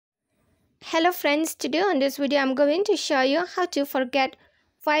Hello friends, today on this video I'm going to show you how to forget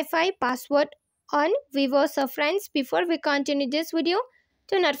Wi-Fi password on Vivo. So friends, before we continue this video,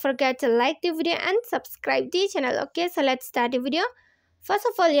 do not forget to like the video and subscribe the channel. Okay, so let's start the video. First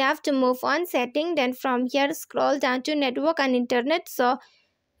of all, you have to move on setting, then from here scroll down to network and internet. So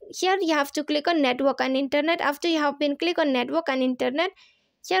here you have to click on network and internet. After you have been click on network and internet,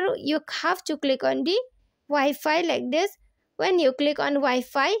 here you have to click on the Wi-Fi like this. When you click on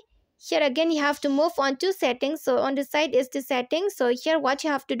Wi-Fi, here again you have to move on to settings. So on the side is the settings. So here what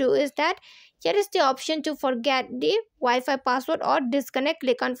you have to do is that here is the option to forget the Wi-Fi password or disconnect.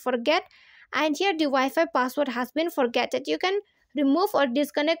 Click on forget, and here the Wi-Fi password has been forgotten. You can remove or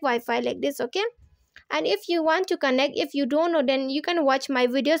disconnect Wi-Fi like this. Okay, and if you want to connect, if you don't know, then you can watch my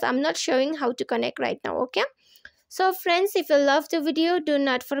videos. I'm not showing how to connect right now. Okay, so friends, if you love the video, do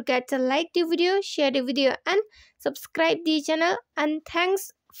not forget to like the video, share the video and subscribe the channel, and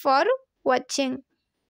thanks for watching.